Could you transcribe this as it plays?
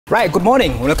Right, good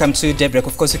morning. Welcome to Daybreak.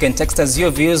 Of course, you can text us your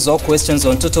views or questions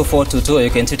on 22422, or you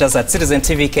can tweet us at Citizen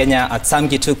TV Kenya, at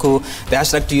Samgituku. The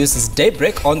hashtag to use is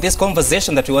Daybreak on this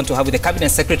conversation that we want to have with the Cabinet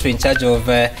Secretary in charge of,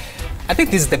 I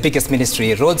think this is the biggest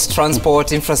ministry, roads,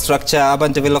 transport, infrastructure,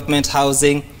 urban development,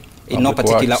 housing, in no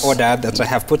particular order that I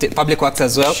have put it. Public works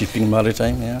as well. Shipping,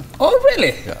 maritime, yeah. Oh,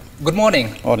 really? Yeah. Good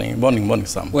morning. Morning,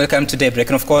 Sam. Welcome to Daybreak.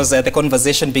 And of course, the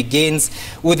conversation begins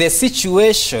with the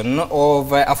situation of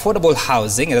affordable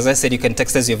housing. As I said, you can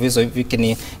text us your views, or you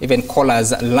can even call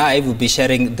us live. We'll be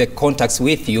sharing the contacts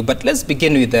with you. But let's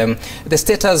begin with the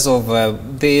status of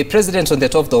the president on the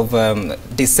 12th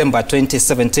of December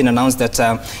 2017 announced that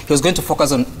he was going to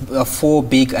focus on a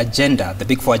four-big agenda, the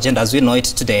big four agenda as we know it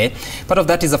today. Part of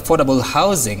that is affordable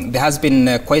housing. There has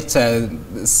been quite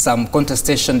some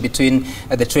contestation between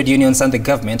the trade unions and the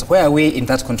government. Where are we in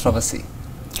that controversy?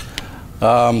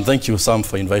 Thank you, Sam,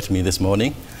 for inviting me this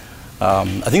morning.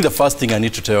 I think the first thing I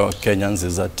need to tell Kenyans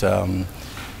is that,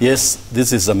 yes,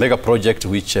 this is a mega project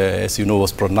which, as you know,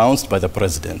 was pronounced by the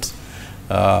president.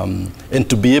 And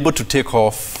to be able to take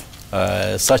off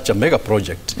such a mega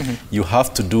project, you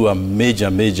have to do a major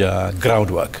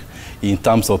groundwork in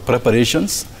terms of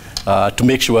preparations to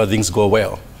make sure things go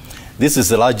well. This is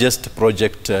the largest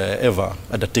project ever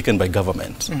undertaken by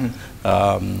government.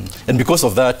 And because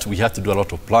of that, we had to do a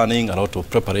lot of planning, a lot of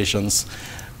preparations.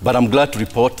 But I'm glad to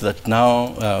report that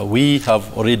now we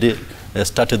have already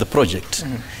started the project.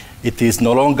 It is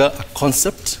no longer a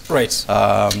concept. Right.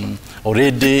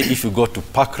 Already, if you go to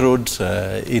Park Road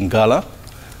in Gala,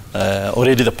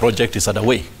 already the project is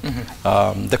underway.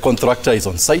 The contractor is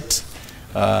on site.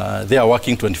 They are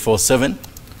working 24/7.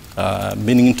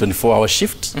 Meaning 24-hour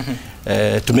shift,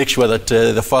 to make sure that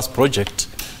the first project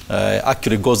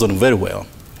actually goes on very well.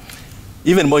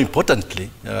 Even more importantly,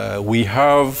 we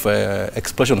have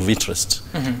explosion of interest.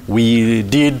 We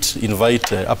did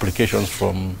invite applications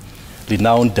from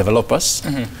renowned developers,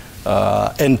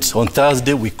 and on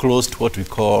Thursday we closed what we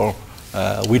call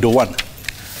Window 1.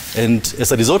 And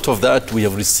as a result of that, we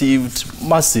have received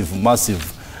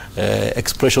massive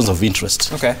expressions of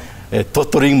interest. Okay.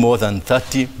 Totaling more than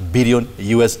 30 billion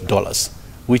US dollars,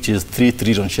 which is 3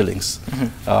 trillion shillings.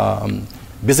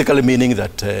 Basically meaning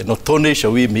that not only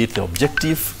shall we meet the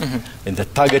objective and the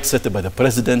target set by the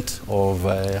president of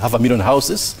 500,000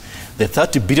 houses, the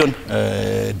 30 billion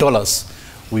dollars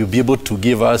will be able to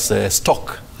give us a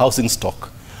housing stock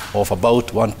of about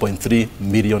 1.3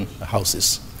 million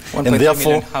houses. And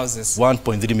therefore,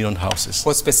 1.3 million houses.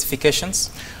 What specifications?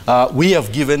 We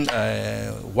have given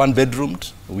one bedroom,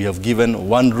 we have given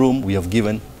one room, we have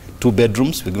given 2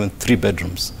 bedrooms, we've given 3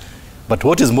 bedrooms. But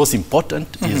what is most important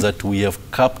is that we have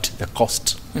capped the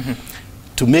cost.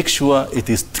 To make sure it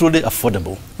is truly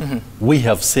affordable, we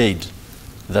have said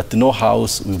that no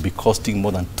house will be costing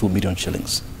more than 2 million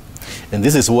shillings. And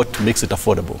this is what makes it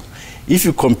affordable. If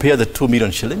you compare the 2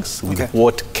 million shillings with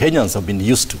what Kenyans have been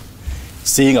used to,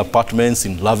 seeing apartments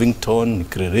in Lavington,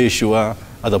 Krereshua,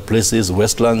 other places,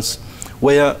 Westlands,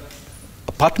 where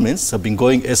apartments have been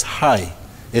going as high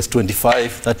as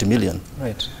 25, 30 million,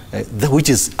 right. Which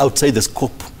is outside the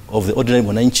scope of the ordinary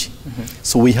mwananchi.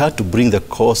 So we had to bring the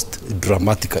cost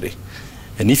dramatically.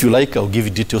 And if you like, I'll give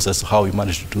you details as to how we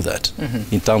managed to do that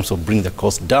in terms of bringing the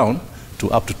cost down to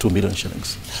up to 2 million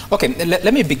shillings. Okay,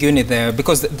 let me begin it there,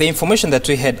 because the information that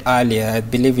we had earlier, I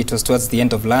believe it was towards the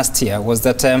end of last year, was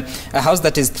that a house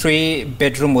that is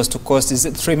 3-bedroom was to cost, is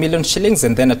it 3 million shillings?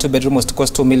 And then a 2-bedroom was to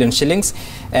cost 2 million shillings.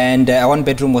 And a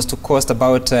 1-bedroom was to cost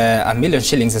about 1 million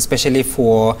shillings, especially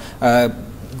for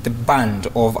the band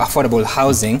of affordable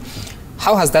housing.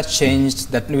 How has that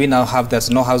changed that we now have that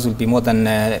no house will be more than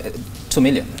 2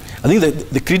 million? I think that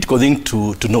the critical thing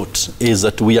to note is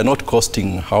that we are not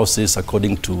costing houses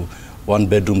according to 1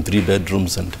 bedroom, 3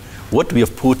 bedrooms, and what we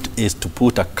have put is to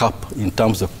put a cap in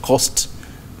terms of cost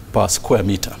per square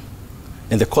meter.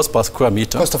 And the cost per square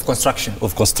meter... Cost of construction?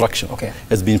 Of construction,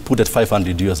 has been put at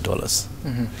 $500 US.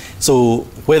 So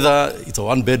whether it's a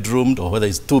 1 bedroom or whether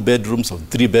it's 2 bedrooms or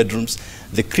 3 bedrooms,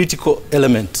 the critical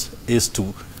element is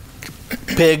to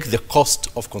peg the cost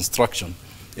of construction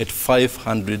at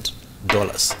 $500.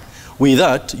 With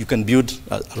that, you can build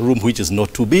a room which is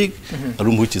not too big, a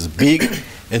room which is big,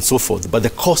 and so forth. But the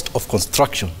cost of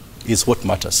construction is what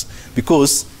matters.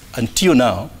 Because until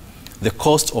now, the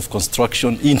cost of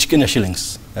construction in Kenya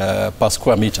shillings per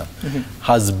square meter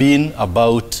has been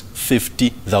about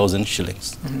 50,000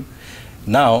 shillings.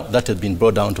 Now, that has been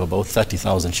brought down to about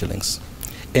 30,000 shillings.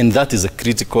 And that is a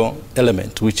critical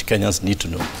element which Kenyans need to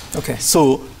know. Okay.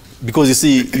 So, because you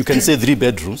see, you can say 3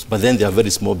 bedrooms, but then they are very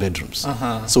small bedrooms.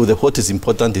 So what is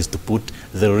important is to put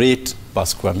the rate per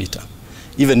square meter.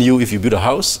 Even you, if you build a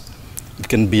house, It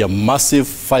can be a massive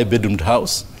 5-bedroomed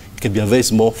house. It can be a very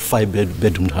small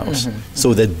 5-bedroomed house.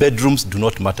 So that bedrooms do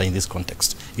not matter in this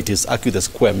context. It is actually the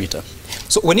square meter.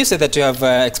 So when you say that you have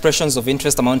expressions of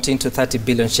interest amounting to 30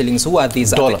 billion shillings, who are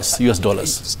these? Dollars, US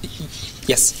dollars.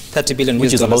 Yes, 30 billion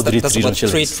Which US is dollars. about That's about 3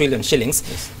 shillings. trillion shillings.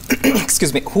 Yes.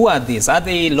 Excuse me. Who are these? Are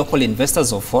they local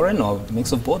investors or foreign, or a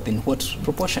mix of both? In what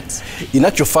proportions? In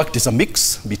actual fact, it's a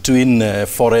mix between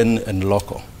foreign and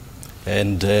local.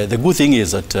 And the good thing is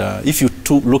that if you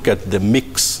look at the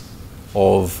mix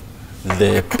of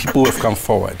the people who have come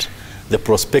forward, the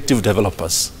prospective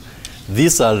developers,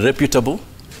 these are reputable,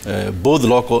 both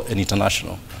local and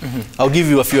international. I'll give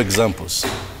you a few examples,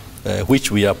 which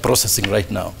we are processing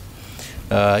right now.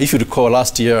 If you recall,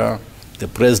 last year, the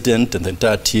president and the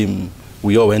entire team,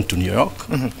 we all went to New York.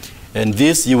 And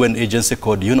this UN agency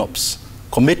called UNOPS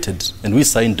committed, and we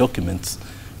signed documents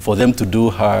for them to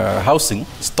do her housing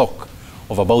stock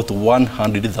of about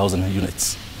 100,000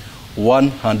 units.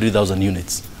 100,000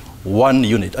 units. One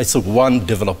unit, I said one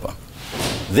developer.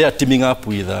 They are teaming up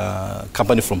with a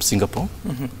company from Singapore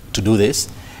to do this.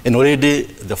 And already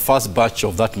the first batch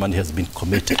of that money has been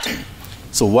committed.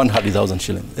 So 100,000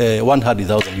 shillings,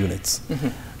 100,000 units.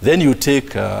 Then you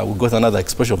take, we got another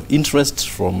expression of interest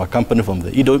from a company from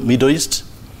the Middle East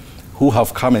who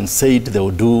have come and said they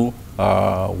will do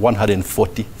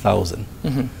 140,000.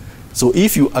 So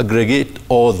if you aggregate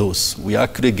all those, we are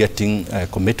actually getting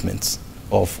commitments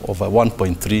of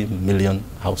 1.3 million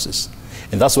houses.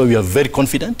 And that's why we are very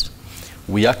confident.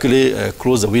 We actually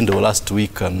closed the window last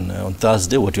week on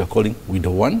Thursday, what you are calling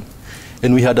window 1.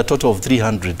 And we had a total of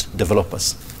 300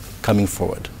 developers coming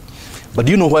forward. But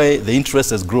do you know why the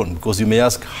interest has grown? Because you may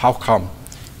ask, how come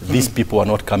these people are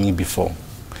not coming before?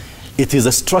 It is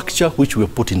a structure which we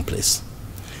have put in place.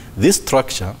 This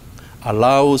structure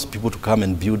allows people to come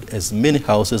and build as many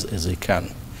houses as they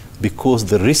can, because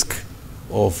the risk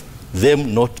of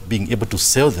them not being able to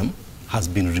sell them has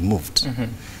been removed.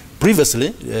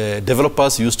 Previously,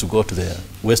 developers used to go to the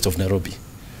west of Nairobi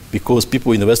because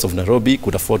people in the west of Nairobi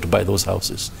could afford to buy those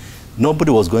houses.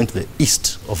 Nobody was going to the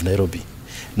east of Nairobi.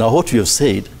 Now what we have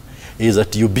said is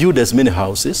that you build as many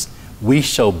houses, we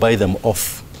shall buy them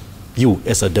off you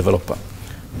as a developer.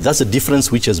 That's a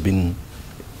difference which has been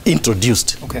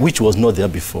introduced, which was not there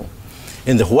before.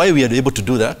 And why we are able to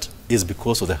do that is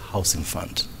because of the housing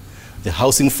fund. The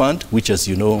housing fund, which, as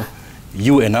you know,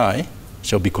 you and I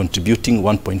shall be contributing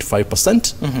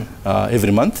 1.5%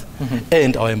 every month,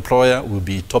 and our employer will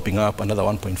be topping up another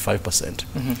 1.5%.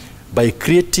 By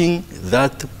creating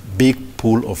that big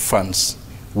pool of funds,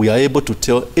 we are able to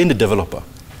tell any developer,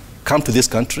 come to this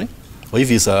country, or if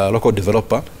he's a local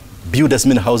developer, build as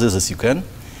many houses as you can,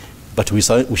 but we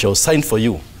shall sign for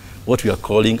you what we are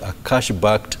calling a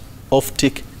cash-backed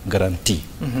offtake guarantee.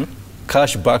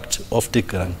 Cash-backed offtake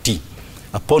guarantee.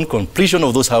 Upon completion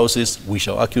of those houses, we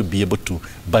shall actually be able to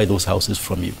buy those houses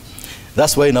from you.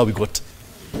 That's why now we got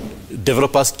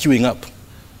developers queuing up.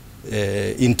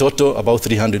 In total, about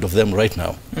 300 of them right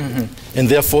now. And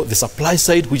therefore, the supply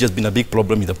side, which has been a big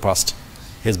problem in the past,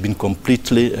 has been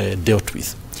completely dealt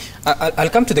with. I'll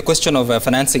come to the question of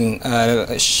financing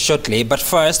shortly, but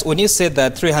first, when you said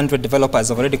that 300 developers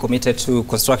have already committed to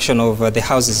construction of the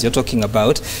houses you're talking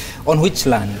about, on which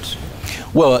land?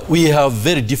 Well, we have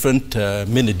very different,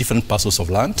 many different parcels of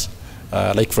land.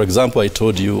 Like, for example, I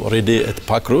told you already at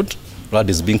Park Road, land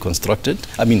is being constructed.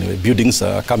 I mean, buildings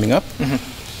are coming up.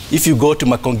 If you go to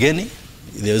Makongeni,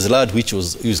 there is land which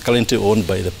is currently owned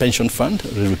by the pension fund,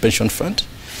 Railway Pension Fund,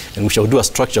 and we shall do a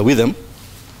structure with them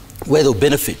where they'll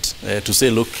benefit to say,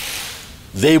 look,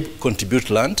 they contribute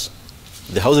land,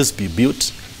 the houses be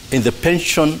built, and the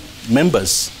pension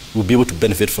members will be able to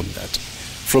benefit from that.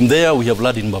 From there, we have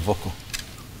land in Mavoko,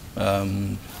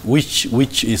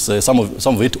 which is some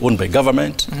of it owned by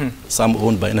government, some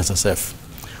owned by NSSF.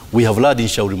 We have land in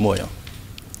Shaurimoya,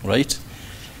 right?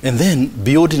 And then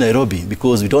beyond Nairobi,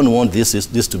 because we don't want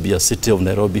this to be a City of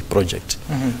Nairobi project,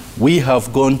 we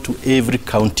have gone to every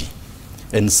county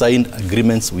and signed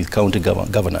agreements with county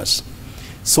governors.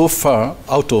 So far,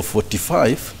 out of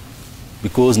 45,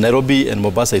 because Nairobi and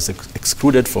Mombasa is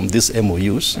excluded from these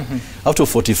MOUs, out of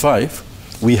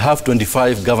 45, we have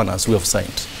 25 governors who have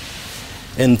signed.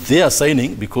 And they are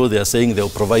signing because they are saying they'll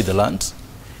provide the land,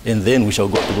 and then we shall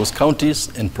go to those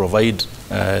counties and provide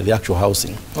the actual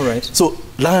housing. All right. So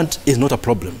land is not a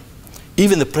problem.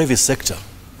 Even the private sector,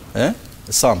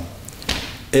 some.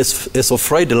 As of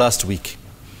Friday last week,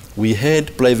 we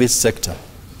had private sector,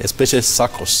 especially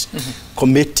SACCOs,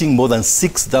 committing more than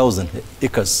 6,000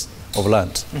 acres of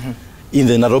land in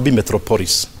the Nairobi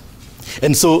metropolis.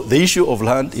 And so the issue of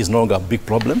land is no longer a big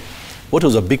problem. What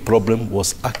was a big problem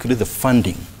was actually the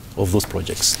funding of those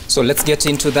projects. So let's get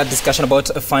into that discussion about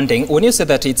funding. When you say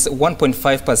that it's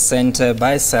 1.5%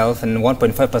 by self and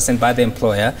 1.5% by the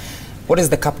employer, what is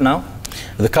the cap now?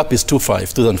 The cap is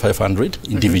 2,500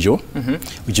 individual,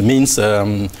 which means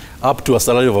up to a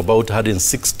salary of about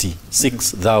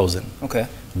 166,000. Okay.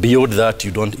 Beyond that,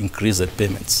 you don't increase the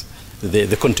payments,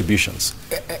 the contributions.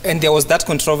 And there was that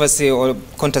controversy or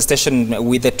contestation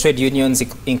with the trade unions,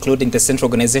 including the Central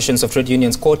Organizations of Trade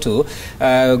Unions, COTU,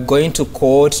 going to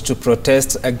court to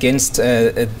protest against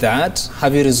that.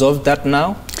 Have you resolved that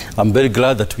now? I'm very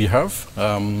glad that we have.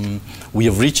 We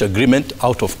have reached agreement,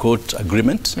 out-of-court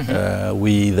agreement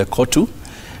with the COTU.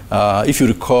 If you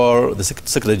recall, the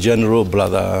Secretary General,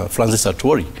 Brother Francis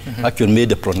Atwori, actually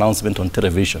made a pronouncement on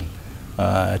television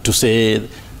to say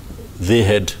they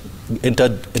had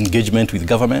entered engagement with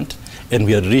government, and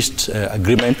we had reached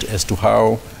agreement as to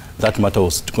how that matter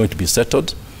was going to be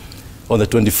settled. On the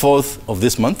 24th of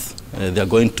this month, they are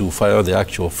going to file the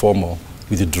actual formal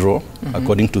withdrawal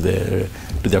according to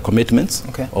their commitments.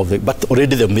 Okay. But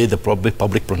already they made the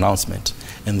public pronouncement,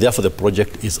 and therefore the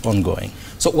project is ongoing.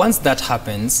 So once that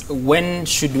happens, when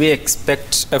should we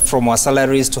expect from our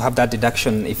salaries to have that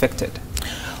deduction effected?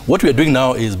 What we are doing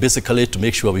now is basically to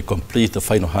make sure we complete the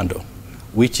final handle,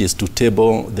 which is to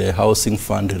table the housing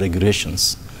fund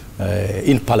regulations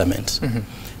in Parliament.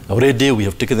 Already we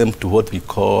have taken them to what we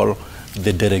call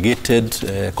the delegated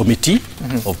committee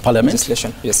of Parliament.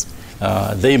 Legislation, yes.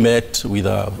 They met with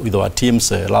our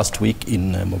teams last week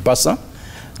in Mombasa.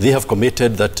 They have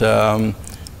committed that,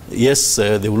 yes,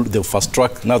 they will fast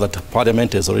track now that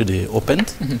Parliament has already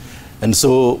opened. And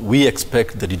so we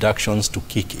expect the deductions to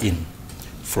kick in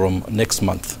from next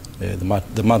month.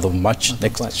 The month of March,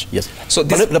 March. Yes. So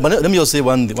let me also say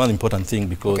one important thing,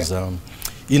 because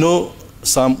you know,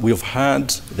 we have had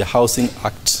the Housing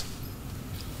Act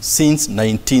since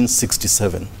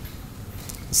 1967.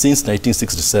 Since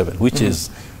 1967, which is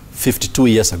 52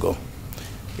 years ago.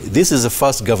 This is the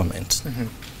first government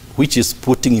which is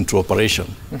putting into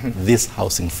operation this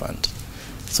housing fund.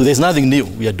 So there's nothing new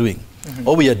we are doing.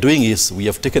 All we are doing is we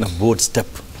have taken a bold step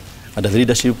under the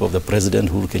leadership of the President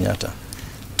Uhuru Kenyatta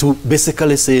to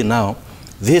basically say now,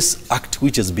 this act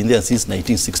which has been there since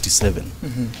 1967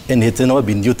 and it's now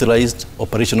been utilized,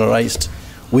 operationalized,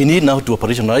 we need now to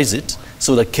operationalize it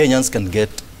so that Kenyans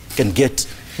can get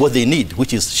what they need,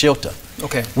 which is shelter.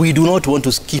 Okay. We do not want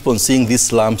to keep on seeing these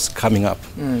slums coming up.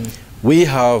 We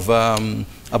have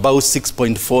about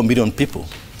 6.4 million people,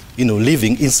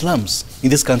 living in slums in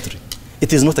this country.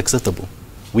 It is not acceptable.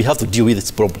 We have to deal with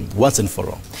this problem once and for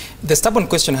all. The stubborn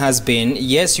question has been,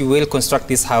 yes, you will construct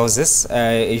these houses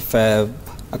if,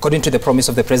 according to the promise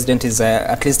of the president, is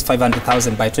at least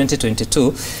 500,000 by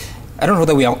 2022. I don't know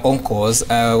whether we are on course.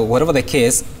 Whatever the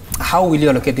case, how will you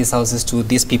allocate these houses to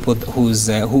these people who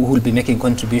will be making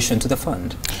contribution to the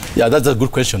fund? Yeah, that's a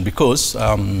good question, because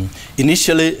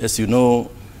initially, as you know,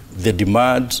 the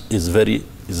demand is very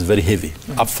heavy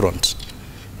upfront.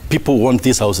 People want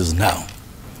these houses now,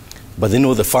 but they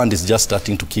know the fund is just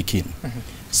starting to kick in.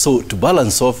 So to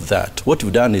balance off that, what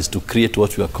we've done is to create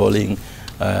what we are calling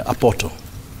a portal,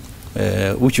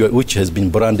 which has been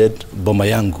branded Boma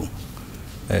Yangu.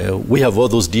 We have all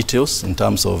those details in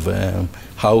terms of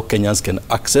how Kenyans can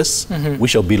access. We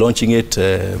shall be launching it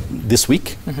this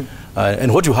week.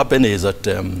 And what will happen is that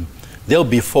there will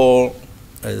be 4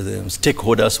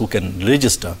 stakeholders who can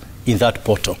register in that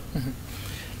portal.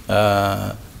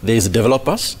 There is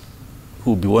developers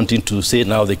who will be wanting to say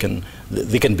now they can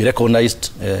be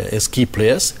recognized as key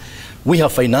players. We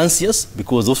have financiers,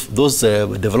 because those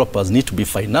developers need to be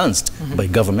financed by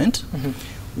government.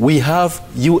 We have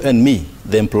you and me,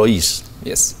 the employees.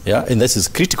 Yes. Yeah, and this is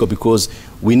critical because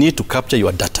we need to capture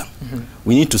your data.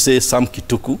 We need to say, Sam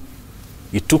Kituku,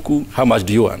 how much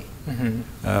do you earn?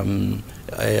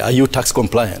 Are you tax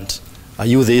compliant? Are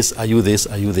you this? Are you this?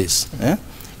 Are you this?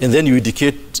 And then you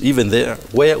indicate even there,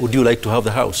 where would you like to have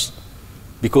the house?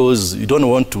 Because you don't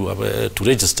want to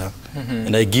register,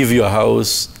 and I give you a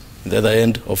house at the other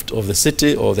end of the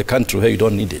city or the country where you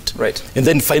don't need it. Right. And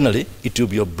then finally, it will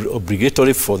be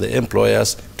obligatory for the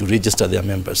employers to register their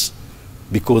members,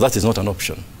 because that is not an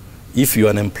option. If you are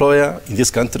an employer in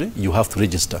this country, you have to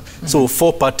register. So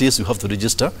 4 parties you have to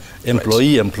register: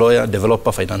 employee, employer,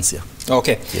 developer, financier.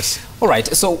 Okay. Yes. All right.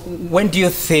 So when do you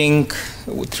think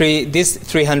these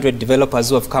 300 developers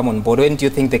who have come on board, when do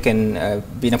you think they can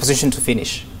be in a position to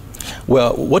finish?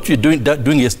 Well, what we're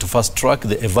doing is to fast track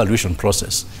the evaluation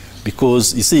process.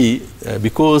 Because, you see,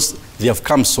 because they have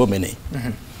come so many,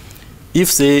 if,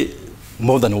 say,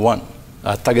 more than one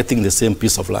are targeting the same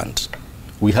piece of land,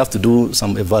 we have to do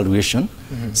some evaluation,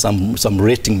 some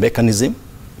rating mechanism,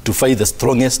 to find the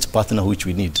strongest partner which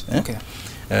we need.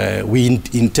 Okay. We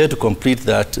intend to complete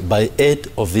that by end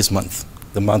of this month,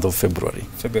 the month of February.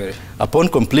 Upon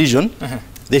completion,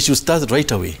 they should start right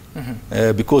away,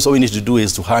 because all we need to do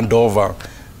is to hand over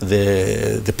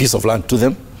the piece of land to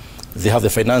them. They have the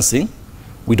financing.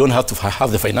 We don't have to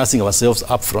have the financing ourselves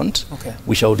up front. Okay.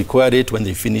 We shall require it when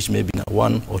they finish, maybe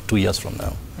 1 or 2 years from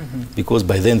now. Because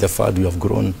by then the fund will have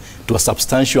grown to a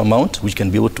substantial amount which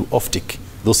can be able to off-take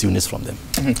those units from them.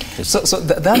 Yes. So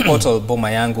that portal, Boma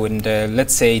Yangu, and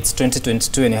let's say it's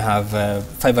 2022 and you have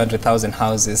 500,000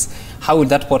 houses, how will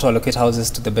that portal allocate houses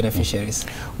to the beneficiaries?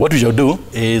 What we shall do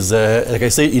is, like I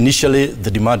say, initially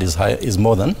the demand is high, is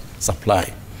more than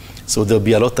supply. So there'll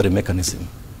be a lottery mechanism.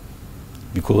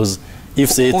 Because if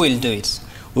say... Who will do it?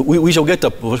 We shall get a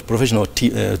professional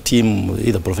team,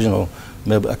 either professional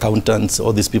maybe accountants,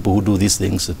 all these people who do these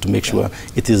things to make sure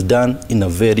it is done in a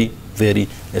very, very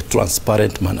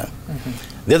transparent manner.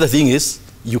 The other thing is,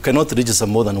 you cannot register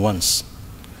more than once.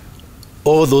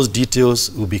 All those details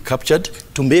will be captured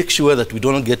to make sure that we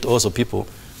don't get also people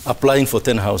applying for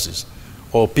 10 houses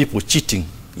or people cheating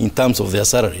in terms of their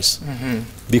salaries.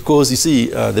 Because you see,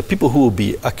 the people who will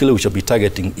be actually, we shall be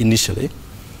targeting initially,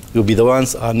 will be the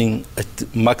ones earning a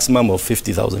maximum of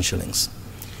 50,000 shillings.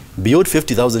 Beyond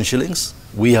 50,000 shillings,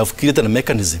 we have created a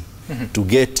mechanism to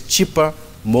get cheaper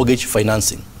mortgage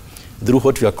financing through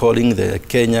what we are calling the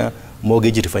Kenya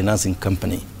Mortgage Refinancing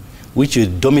Company, which is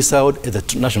domiciled at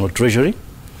the National Treasury.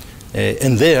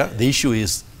 And there, the issue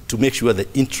is to make sure the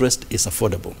interest is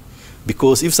affordable.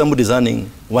 Because if somebody is earning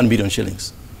 1 million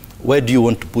shillings, where do you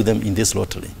want to put them in this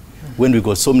lottery? When we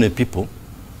got so many people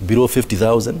below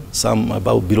 50,000, some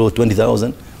about below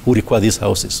 20,000, who require these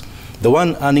houses. The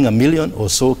one earning $1 million or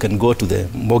so can go to the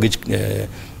mortgage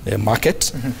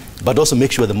market, but also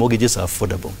make sure the mortgages are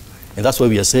affordable. And that's why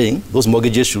we are saying those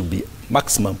mortgages should be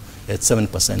maximum at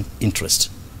 7% interest.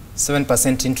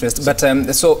 7% interest. But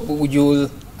so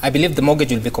I believe the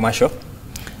mortgage will be commercial?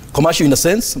 Commercial in a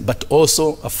sense, but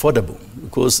also affordable.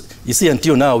 Because you see,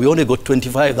 until now, we only got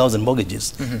 25,000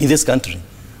 mortgages in this country.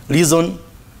 Reason,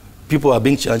 people are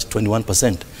being charged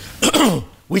 21%,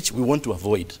 which we want to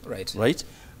avoid, right?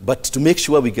 But to make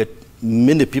sure we get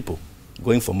many people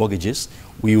going for mortgages,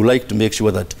 we would like to make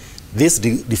sure that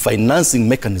the financing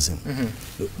mechanism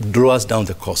draws down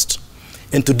the cost.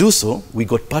 And to do so, we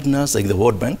got partners like the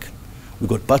World Bank, we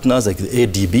got partners like the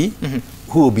ADB,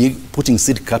 who will be putting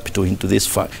seed capital into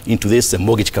this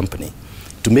mortgage company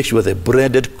to make sure the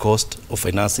blended cost of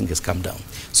financing has come down.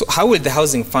 So how will the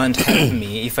housing fund help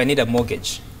me if I need a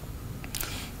mortgage?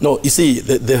 No, you see,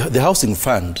 the housing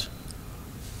fund,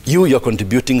 you're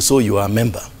contributing, so you are a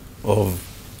member of,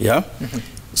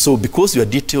 So because your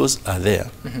details are there,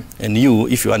 and you,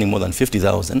 if you're earning more than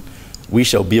 50,000, we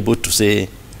shall be able to say,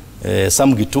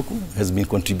 Sam Gituku has been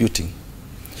contributing,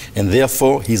 and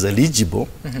therefore he's eligible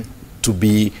to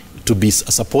be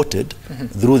supported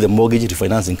through the mortgage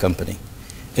refinancing company.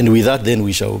 And with that, then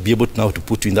we shall be able now to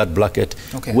put you in that bracket,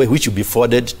 which will be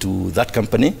forwarded to that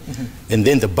company, and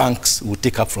then the banks will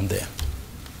take up from there.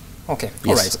 Okay,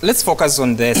 all right. Let's focus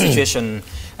on the situation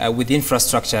with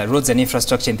infrastructure, roads and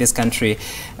infrastructure in this country.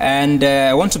 And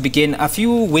I want to begin. A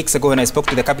few weeks ago when I spoke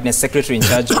to the Cabinet Secretary in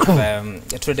charge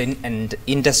of Trade and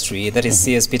Industry, that is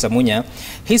CS Peter Munya,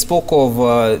 he spoke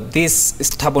of this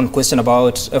stubborn question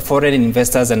about foreign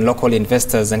investors and local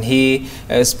investors. And he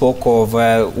spoke of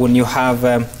when you have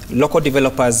local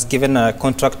developers given a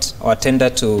contract or a tender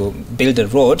to build a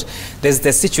road, there's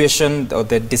the situation or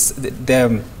the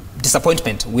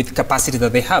disappointment with capacity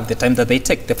that they have, the time that they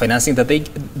take, the financing that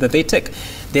they take.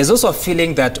 There's also a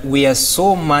feeling that we are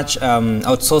so much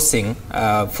outsourcing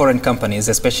foreign companies,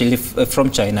 especially from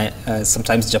China,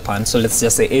 sometimes Japan, so let's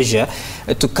just say Asia,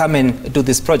 to come and do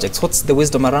these projects. What's the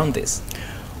wisdom around this?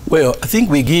 Well, I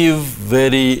think we give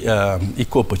very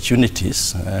equal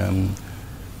opportunities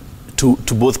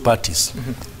to both parties.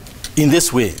 In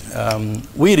this way,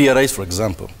 we realize, for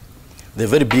example, the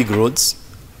very big roads.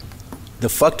 The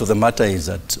fact of the matter is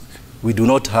that we do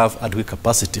not have adequate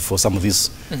capacity for some of these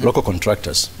local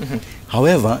contractors.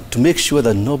 However, to make sure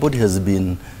that nobody has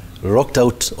been locked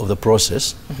out of the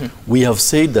process, we have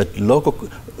said that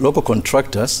local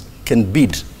contractors can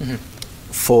bid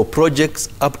for projects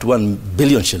up to 1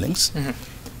 billion shillings.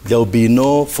 There will be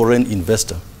no foreign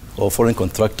investor or foreign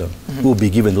contractor who will be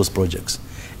given those projects.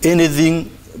 Anything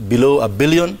below 1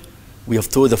 billion, we have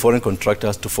told the foreign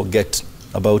contractors to forget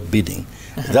about bidding.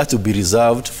 That will be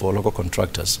reserved for local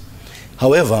contractors.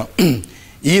 However,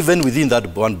 even within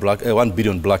that 1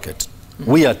 billion bracket,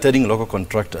 we are telling local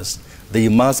contractors they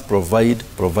must provide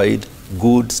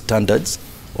good standards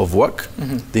of work.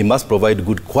 They must provide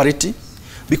good quality,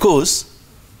 because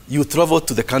you travel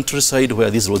to the countryside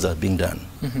where these roads are being done.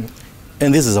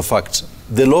 And this is a fact.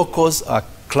 The locals are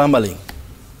clamoring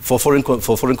for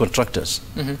foreign contractors.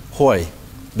 Why?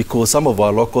 Because some of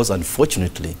our locals,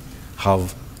 unfortunately,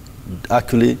 have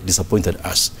actually disappointed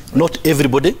us. Not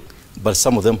everybody, but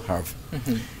some of them have.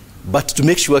 But to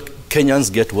make sure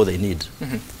Kenyans get what they need,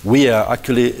 we are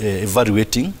actually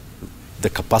evaluating the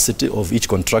capacity of each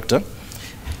contractor.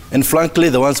 And frankly,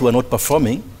 the ones who are not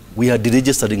performing, we are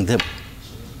deregistering them,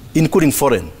 including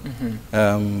foreign.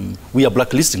 We are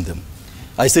blacklisting them.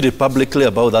 I said it publicly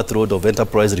about that road of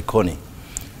Enterprise Rikoni.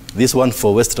 This one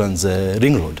for Western's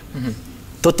Ring Road.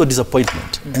 Total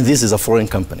disappointment. And this is a foreign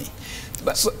company.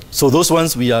 So those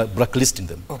ones, we are blacklisting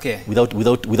them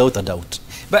without a doubt.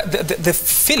 But the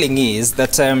feeling is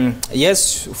that,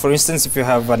 yes, for instance, if you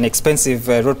have an expensive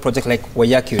road project like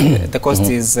Wayaki, the cost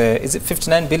is it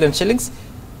 59 billion shillings?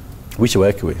 Which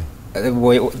Wayaki?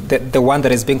 The one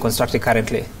that is being constructed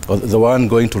currently. Or the one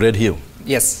going to Red Hill?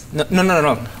 Yes. No.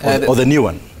 Or the new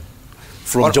one?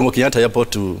 From Jomo Kenyatta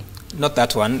Airport to... Not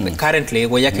that one. Currently,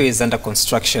 Wayaki is under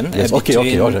construction. Yes.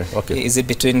 Okay. Is it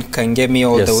between Kangemi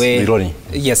all the way? Mironi.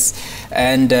 Yes.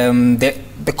 And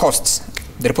the costs,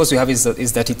 the report we have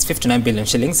is that it's 59 billion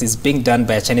shillings. It's being done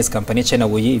by a Chinese company, China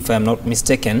Wuyi, if I'm not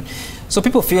mistaken. So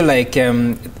people feel like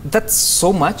that's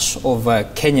so much of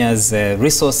Kenya's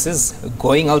resources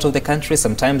going out of the country,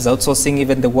 sometimes outsourcing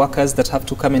even the workers that have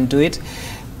to come and do it.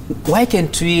 Why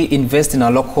can't we invest in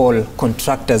our local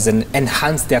contractors and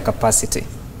enhance their capacity?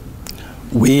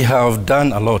 We have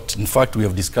done a lot. In fact, we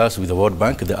have discussed with the World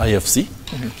Bank, the IFC,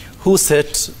 who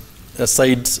set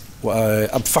aside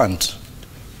upfront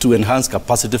to enhance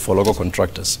capacity for local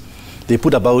contractors. They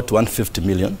put about 150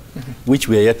 million, which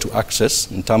we are yet to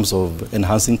access in terms of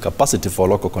enhancing capacity for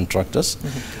local contractors.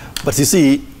 But you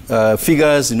see,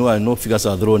 figures, I know figures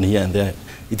are thrown here and there.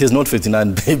 It is not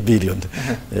 59 billion.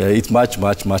 It's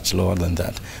much lower than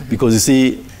that. Because you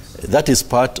see, that is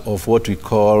part of what we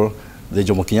call the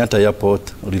Jomo Kenyatta Airport,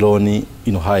 Riloni,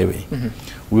 Highway.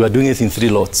 We were doing it in 3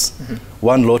 lots.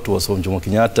 One lot was from Jomo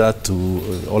Kenyatta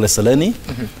to Ole Seleni,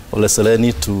 Ole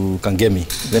Seleni to Kangemi.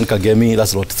 Then Kangemi,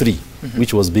 that's lot 3,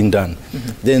 which was being done.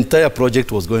 The entire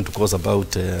project was going to cost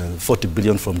about 40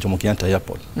 billion from Jomo Kenyatta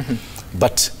Airport.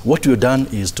 But what we've done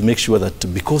is to make sure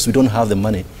that because we don't have the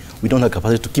money, we don't have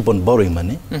capacity to keep on borrowing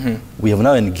money, we have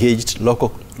now engaged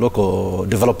local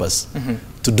developers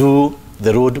to do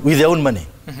the road with their own money.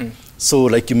 So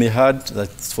like you may have heard that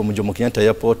from Jomo Kenyatta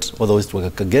Airport, otherwise to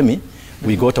Kagemi,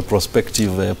 we got a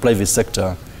prospective private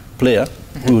sector player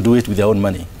who will do it with their own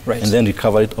money and then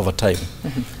recover it over time.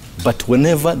 But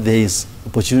whenever there is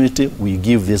opportunity, we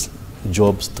give these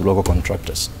jobs to local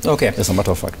contractors. Okay. As a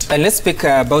matter of fact. And let's speak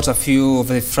about a few of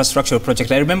the infrastructure projects.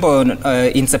 I remember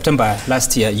in September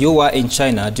last year, you were in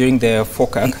China during the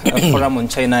FOCAC, Forum on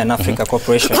China and Africa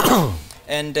Cooperation.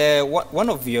 And one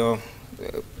of your...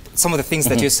 some of the things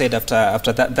that you said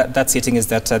after that sitting is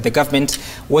that the government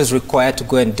was required to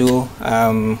go and do,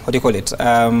 what do you call it,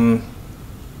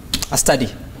 a study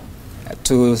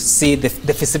to see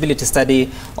the feasibility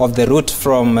study of the route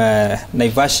from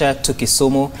Naivasha to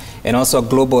Kisumu, and also a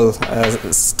global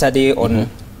study on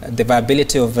the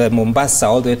viability of Mombasa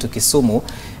all the way to Kisumu.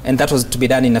 And that was to be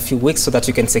done in a few weeks so that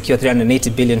you can secure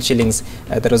 380 billion shillings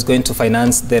that was going to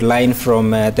finance the line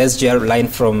from, the SGR line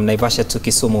from Naivasha to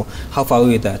Kisumu. How far are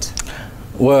we with that?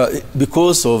 Well,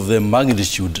 because of the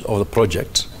magnitude of the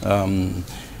project,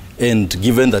 and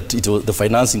given that the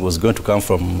financing was going to come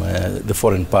from the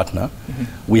foreign partner,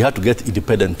 we had to get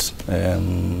independent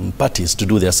parties to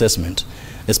do the assessment,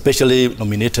 especially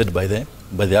nominated by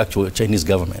the actual Chinese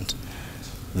government.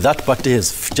 That party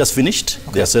has just finished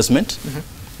the assessment.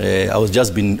 I was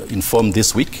just been informed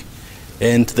this week,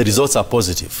 and the results are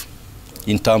positive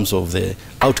in terms of the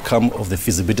outcome of the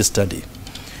feasibility study.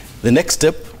 The next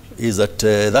step is that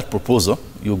that proposal,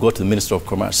 you go to the Ministry of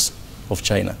Commerce of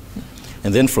China,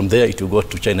 and then from there it will go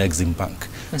to China Exim Bank.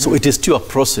 So it is still a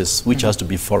process which has to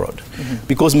be followed.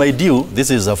 Because my deal, this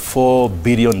is a $4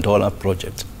 billion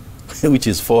project, which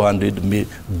is 400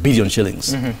 billion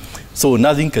shillings. So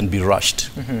nothing can be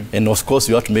rushed. And of course,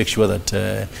 you have to make sure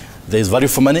that there is value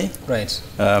for money,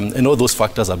 and all those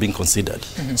factors are being considered.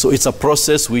 So it's a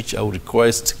process which I would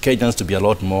request Kenyans to be a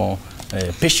lot more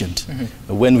patient.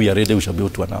 When we are ready, we shall be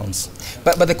able to announce.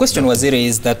 But the question, Waziri,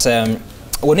 is that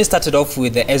when you started off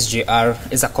with the SGR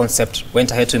as a concept,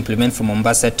 went ahead to implement from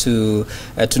Mombasa to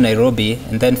Nairobi,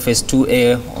 and then phase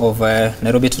 2A of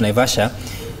Nairobi to Naivasha,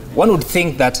 one would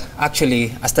think that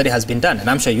actually a study has been done, and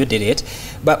I'm sure you did it.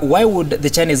 But why would the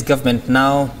Chinese government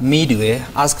now, midway,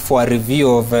 ask for a review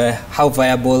of how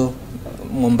viable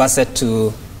Mombasa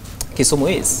to Kisumu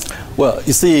is? Well,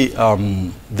 you see,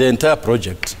 the entire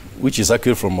project, which is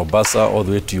actually from Mombasa all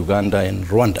the way to Uganda and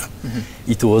Rwanda,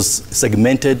 it was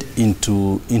segmented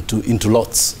into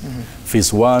lots.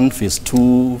 Phase 1, Phase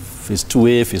 2, Phase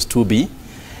 2A, Phase 2B.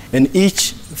 And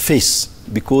each phase,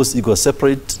 because it was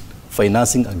separate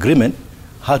financing agreement,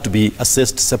 had to be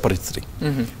assessed separately,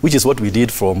 which is what we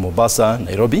did from Mombasa,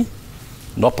 Nairobi,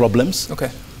 no problems. Okay.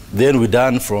 Then we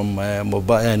done from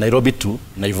Nairobi to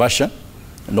Naivasha,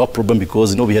 no problem,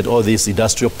 because we had all these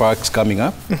industrial parks coming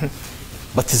up.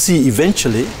 But you see,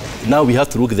 eventually, now we have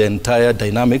to look at the entire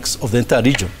dynamics of the entire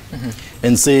region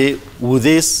and say, will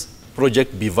this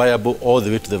project be viable all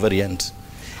the way to the very end?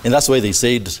 And that's why they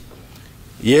said,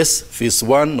 yes, Phase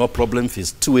 1, no problem,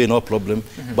 Phase 2A, no problem,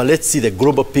 but let's see the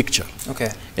global picture.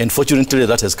 Okay. And fortunately,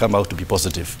 that has come out to be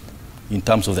positive in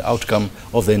terms of the outcome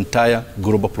of the entire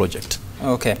global project.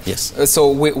 Okay. Yes.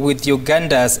 So with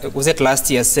Uganda, was it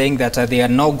last year, saying that they are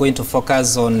now going to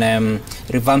focus on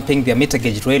revamping their meter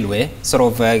gauge railway,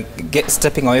 sort of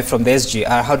stepping away from the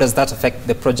SGR? How does that affect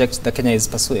the project that Kenya is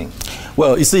pursuing?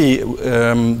 Well, you see,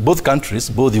 both countries,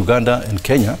 both Uganda and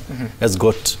Kenya, has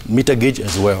got meter gauge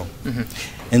as well.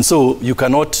 And so you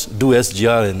cannot do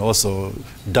SGR and also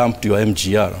dump your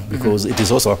MGR, because it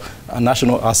is also a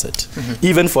national asset.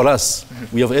 Even for us,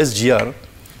 we have SGR,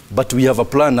 but we have a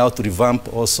plan now to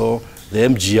revamp also the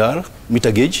MGR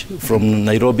meter gauge from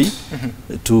Nairobi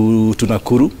to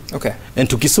Nakuru and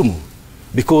to Kisumu.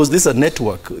 Because this is a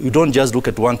network. You don't just look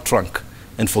at one trunk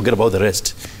and forget about the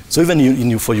rest. So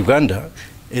even for Uganda,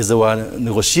 as they were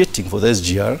negotiating for the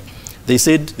SGR, they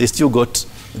said they still got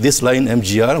this line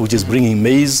MGR, which is bringing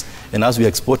maize, and as we are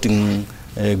exporting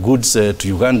goods to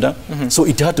Uganda, so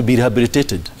it had to be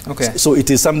rehabilitated. Okay. So it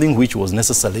is something which was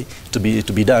necessary to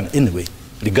be done anyway,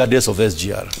 regardless of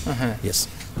SGR. Yes.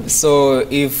 So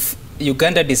if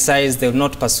Uganda decides they will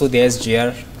not pursue the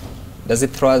SGR, does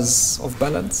it throw us off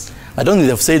balance? I don't think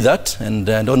they've said that, and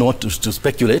I don't want to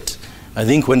speculate. I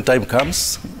think when time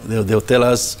comes, they'll tell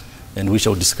us, and we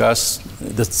shall discuss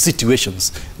the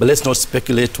situations. But let's not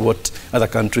speculate what other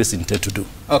countries intend to do.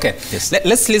 Okay. Yes.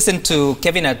 Let's listen to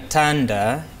Kevin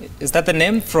Atanda. Is that the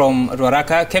name? From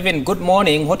Ruaraka. Kevin, good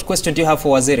morning. What question do you have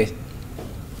for Waziri?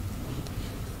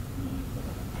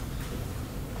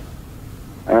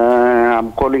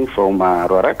 I'm calling from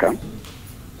Ruaraka.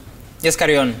 Yes,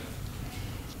 carry on.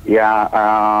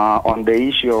 Yeah, on the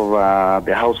issue of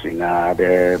the housing,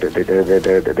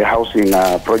 the housing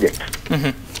project.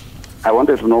 I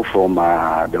wanted to know from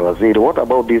the Waziri, what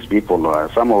about these people,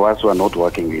 some of us who are not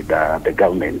working with the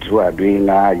government, who are doing,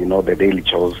 the daily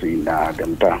chores in the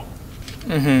mtaa.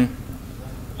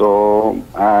 So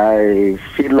I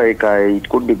feel like it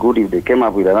could be good if they came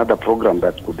up with another program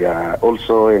that could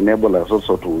also enable us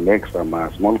also to make some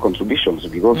small contributions,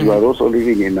 because we are also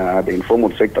living in the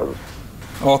informal sectors.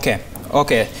 Okay.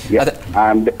 Yeah.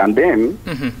 And then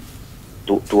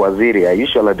to Waziri, I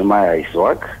usually admire his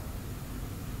work.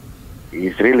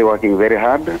 He's really working very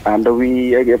hard, and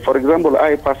for example,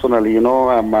 I personally,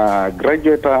 I'm a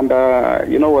graduate, and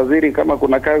Waziri, kama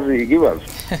kuna kazi, give us.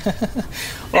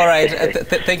 All right,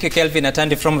 thank you, Kelvin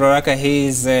Atandi from Ruaraka.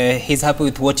 He's happy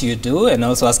with what you do, and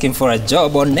also asking for a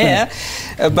job on there.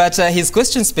 But his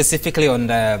question specifically on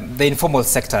the informal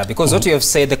sector, because what you have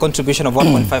said, the contribution of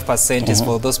 1.5% is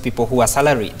for those people who are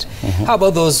salaried. How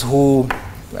about those who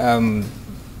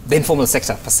the informal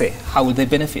sector per se, how will they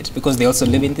benefit? Because they also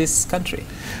live in this country.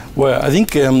 Well, I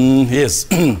think, yes,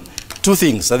 two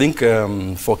things. I think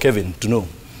for Kevin to know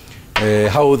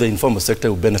how the informal sector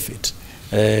will benefit.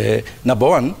 Number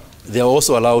one, they are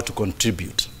also allowed to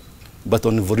contribute, but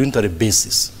on a voluntary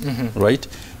basis, right?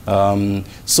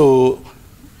 So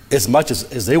as much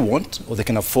as they want or they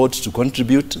can afford to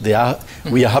contribute, we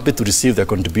are happy to receive their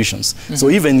contributions. So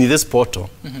even in this portal,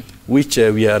 which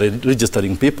we are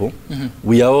registering people,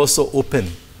 we are also open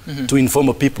to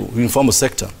informal people, informal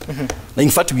sector. In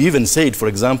fact, we even said, for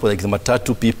example, like the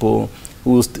Matatu people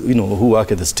who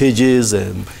work at the stages,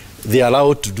 they are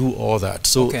allowed to do all that.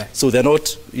 So, so they're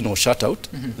not shut out.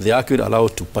 They are actually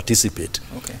allowed to participate.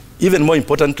 Even more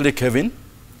importantly, Kevin,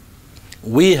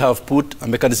 we have put a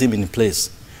mechanism in place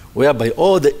whereby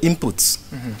all the inputs,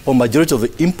 or majority of the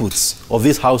inputs of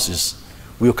these houses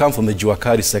will come from the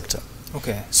Juakari sector.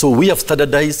 So we have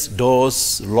standardized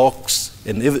doors, locks,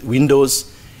 and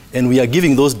windows, and we are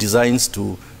giving those designs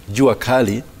to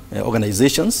Juakari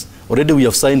organizations. Already we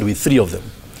have signed with 3 of them,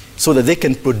 so that they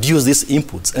can produce these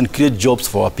inputs and create jobs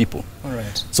for our people.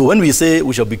 So when we say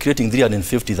we shall be creating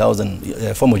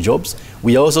 350,000 formal jobs,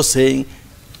 we are also saying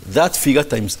that figure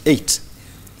times 8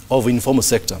 of informal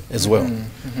sector as well.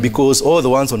 Because all the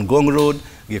ones on Gong Road,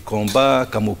 Gekomba,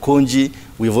 Kamukonji,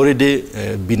 we've already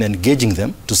been engaging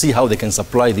them to see how they can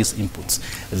supply these inputs.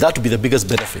 That would be the biggest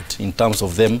benefit in terms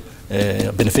of them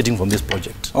benefiting from this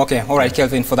project. Okay, all right,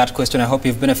 Kelvin, for that question, I hope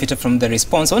you've benefited from the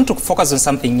response. I want to focus on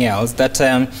something else that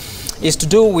is to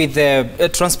do with the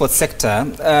transport sector.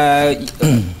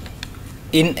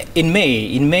 In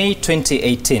May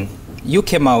 2018, you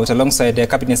came out alongside the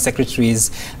Cabinet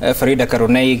Secretaries Farida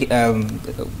Karunei,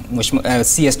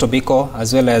 CS Tobiko,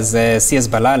 as well as CS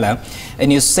Balala,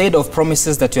 and you said of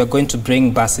promises that you are going to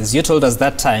bring buses. You told us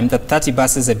that time that 30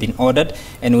 buses had been ordered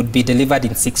and would be delivered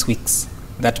in 6 weeks,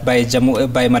 that by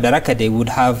Madaraka Day we would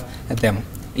have them.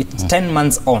 It's 10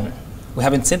 months on. We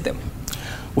haven't seen them.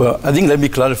 Well, I think let me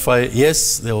clarify.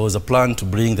 Yes, there was a plan to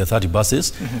bring the 30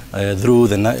 buses through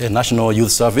the National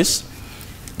Youth Service.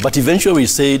 But eventually we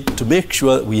said to make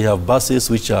sure we have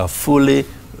buses which are fully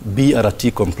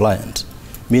BRT compliant,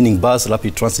 meaning Bus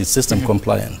Rapid Transit System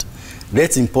compliant.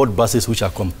 Let's import buses which are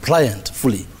compliant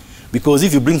fully. Because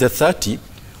if you bring the 30,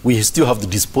 we still have to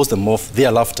dispose them off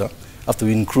thereafter, after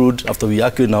we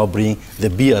actually now bring the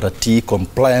BRT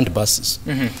compliant buses.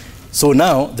 So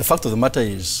now, the fact of the matter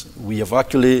is, we have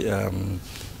actually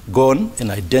gone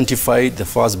and identified the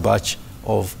first batch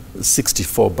of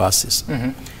 64 buses.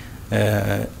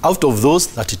 Out of those,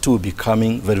 32 will be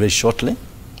coming very, very shortly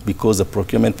because the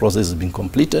procurement process has been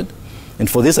completed. And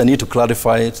for this, I need to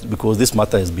clarify it because this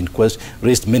matter has been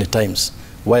raised many times.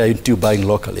 Why aren't you buying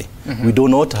locally? We do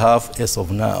not have, as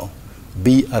of now,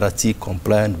 BRT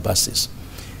compliant buses.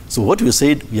 So what we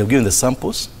said, we have given the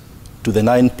samples to the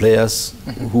 9 players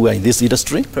who are in this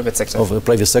industry, private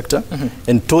sector,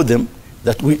 and told them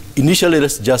that we initially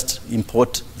let's just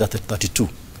import that 32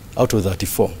 out of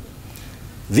 34.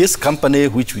 This company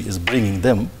which is bringing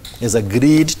them has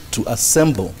agreed to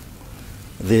assemble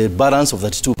the balance of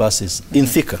 32 buses in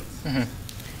Thika.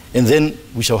 And then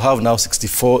we shall have now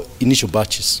 64 initial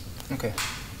batches.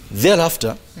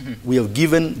 Thereafter, we have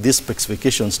given these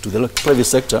specifications to the private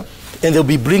sector, and they'll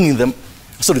be bringing them,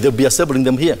 they'll be assembling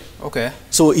them here.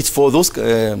 So it's for those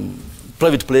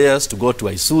private players to go to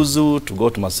Isuzu, to go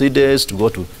to Mercedes, to go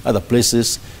to other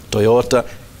places, Toyota,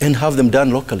 and have them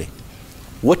done locally.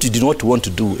 What you do not want to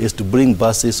do is to bring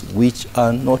buses which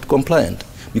are not compliant.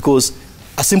 Because,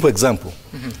 a simple example,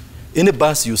 any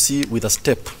bus you see with a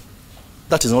step,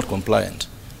 that is not compliant.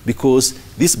 Because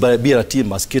this BRT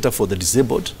must cater for the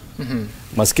disabled,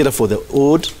 must cater for the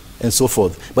old, and so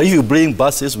forth. But if you bring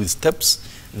buses with steps,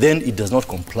 then it does not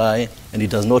comply and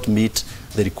it does not meet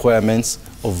the requirements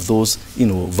of those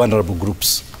vulnerable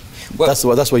groups. Well,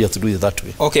 that's why you have to do it that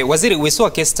way. Okay, Waziri, we saw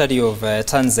a case study of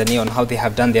Tanzania on how they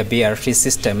have done their BRT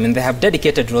system, and they have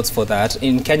dedicated roads for that.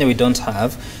 In Kenya, we don't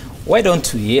have. Why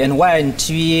don't we? And why aren't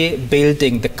we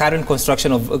building the current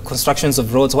constructions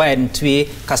of roads? Why aren't we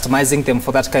customizing them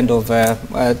for that kind of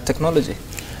technology?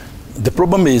 The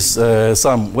problem is,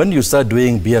 Sam, when you start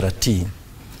doing BRT,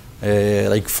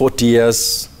 like 40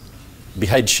 years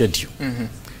behind schedule,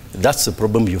 that's the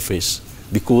problem you face,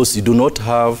 because you do not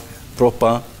have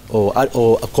proper or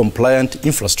a compliant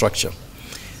infrastructure.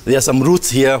 There are some routes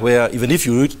here where even if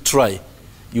you try,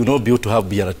 you will not be able to have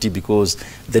BRT because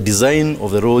the design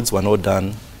of the roads were not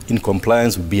done in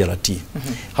compliance with BRT.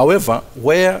 However,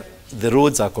 where the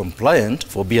roads are compliant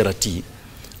for BRT,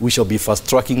 we shall be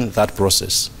fast-tracking that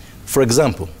process. For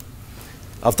example,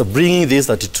 after bringing these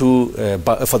 32,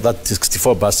 for that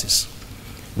 64 buses,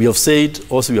 we have said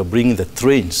also we are bringing the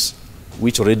trains,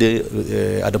 which already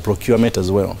at the procurement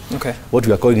as well. What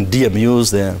we are calling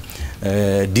DMUs,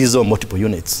 the diesel multiple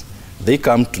units. They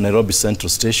come to Nairobi Central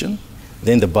Station,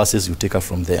 then the buses you take up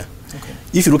from there.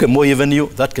 If you look at Moi Avenue,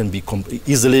 that can be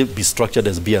easily be structured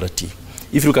as BRT.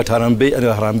 If you look at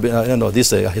Harambe,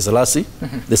 this Hazelasi,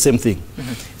 the same thing.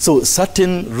 So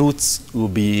certain routes will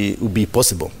be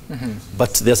possible,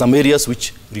 but there are some areas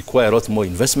which require a lot more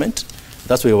investment.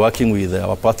 That's why we're working with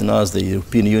our partners, the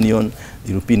European Union, the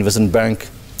European Investment Bank,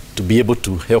 to be able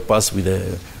to help us with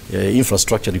the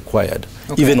infrastructure required,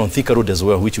 even on Thika Road as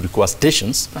well, which requires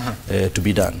stations to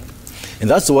be done. And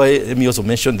that's why, let me also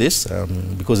mention this,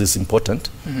 because it's important.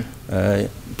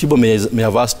 People may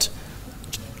have asked,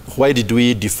 why did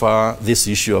we defer this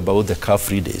issue about the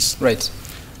car-free days?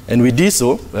 And we did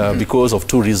so because of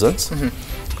 2 reasons.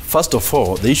 First of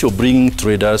all, the issue of bringing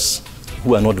traders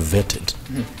who are not vetted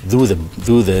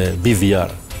through the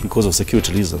BVR because of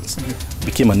security reasons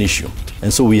became an issue.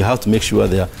 And so we have to make sure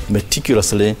they are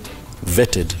meticulously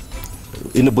vetted.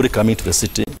 Anybody coming to the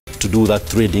city to do that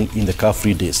trading in the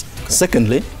car-free days.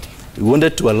 Secondly, we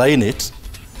wanted to align it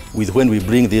with when we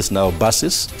bring these now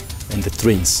buses and the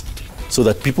trains, so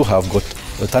that people have got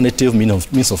alternative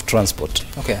means of transport.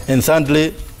 Okay. And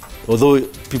thirdly, although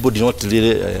people did not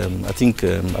really,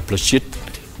 appreciate,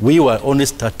 we were only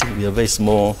starting with a very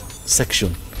small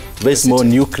section, very small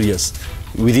nucleus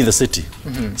within the city.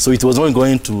 So it was not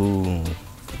going to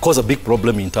cause a big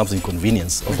problem in terms of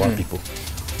inconvenience of our people.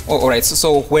 Oh, all right.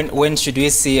 So when should we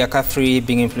see a car-free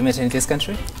being implemented in this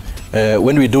country?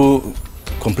 When we do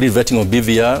complete vetting of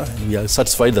BVR, we are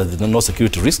satisfied that there are no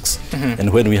security risks.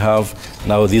 And when we have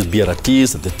now these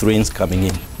BRTs and the trains coming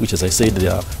in, which, as I said, they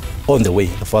are on the way,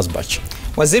 the first batch.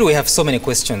 Waziri, we have so many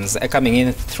questions coming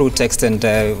in through text and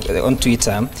on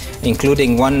Twitter,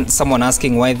 including someone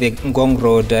asking why the Ngong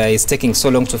Road is taking so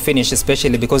long to finish,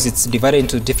 especially because it's divided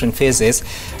into different phases.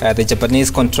 The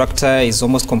Japanese contractor is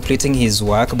almost completing his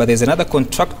work, but there's another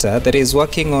contractor that is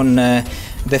working on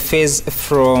the phase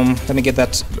from, let me get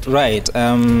that right.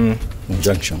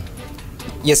 Junction.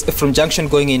 Yes, from Junction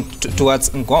going in towards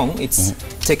Ngong, it's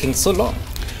taking so long.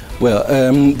 Well,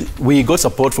 we got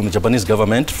support from the Japanese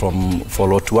government for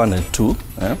Lot 1 and 2.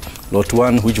 Lot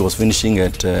 1, which was finishing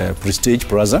at Prestige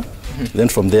Plaza, then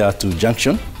from there to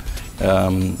Junction.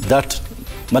 That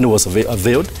money was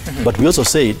availed, but we also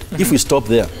said if we stop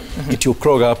there, it will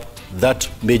clog up that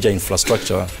major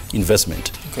infrastructure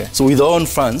investment. Okay. So with our own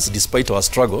funds, despite our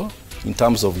struggle in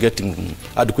terms of getting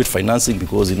adequate financing,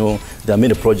 because there are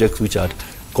many projects which are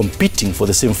competing for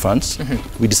the same funds,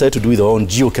 we decided to do with our own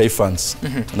GOK funds,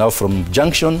 now from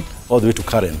Junction all the way to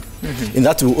Karen. And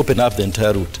that will open up the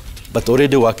entire route. But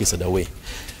already work is underway.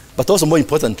 But also more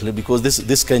importantly, because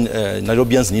this kind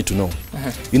Nairobians need to know,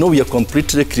 we have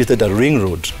completely created a ring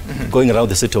road going around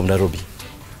the city of Nairobi.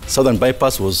 Southern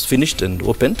Bypass was finished and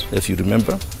opened, if you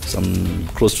remember,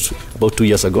 close to about 2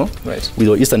 years ago. Right. With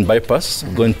our Eastern Bypass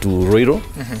going to Roiro.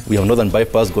 We have Northern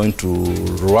Bypass going to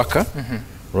Ruaka.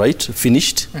 Right,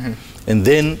 finished. And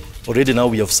then already now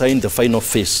we have signed the final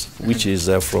phase, which is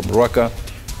from Ruaka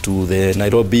to the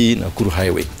Nairobi-Nakuru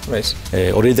highway. Right.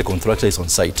 Already the contractor is on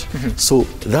site. So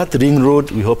that ring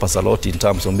road, we hope, us a lot in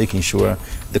terms of making sure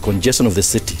the congestion of the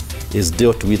city is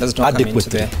dealt with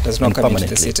adequately and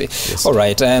permanently. Yes. All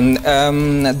right.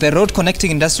 The road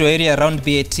connecting industrial area around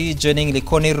BAT, joining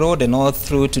Likoni Road and all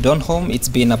through to Donholm, it's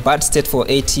been a bad state for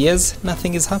 8 years.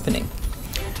 Nothing is happening.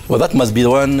 Well, that must be the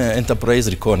one enterprise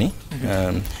Likoni.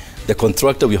 The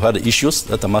contractor, we had issues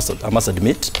that I must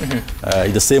admit.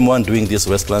 It's the same one doing this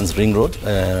Westlands Ring Road,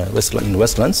 in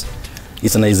Westlands.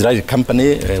 It's an Israeli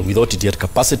company. We thought it had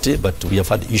capacity, but we have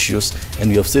had issues.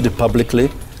 And we have said it publicly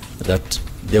that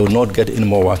they will not get any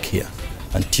more work here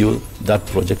until that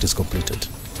project is completed.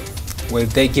 Will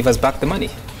they give us back the money?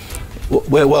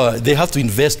 Well, they have to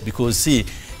invest because, see,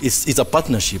 it's a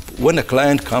partnership. When a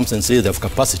client comes and says they have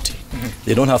capacity,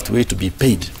 they don't have to wait to be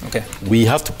paid. Okay. We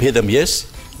have to pay them, yes,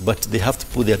 but they have to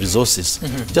put their resources,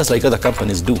 just like other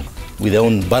companies do, with their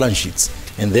own balance sheets,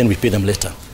 and then we pay them later.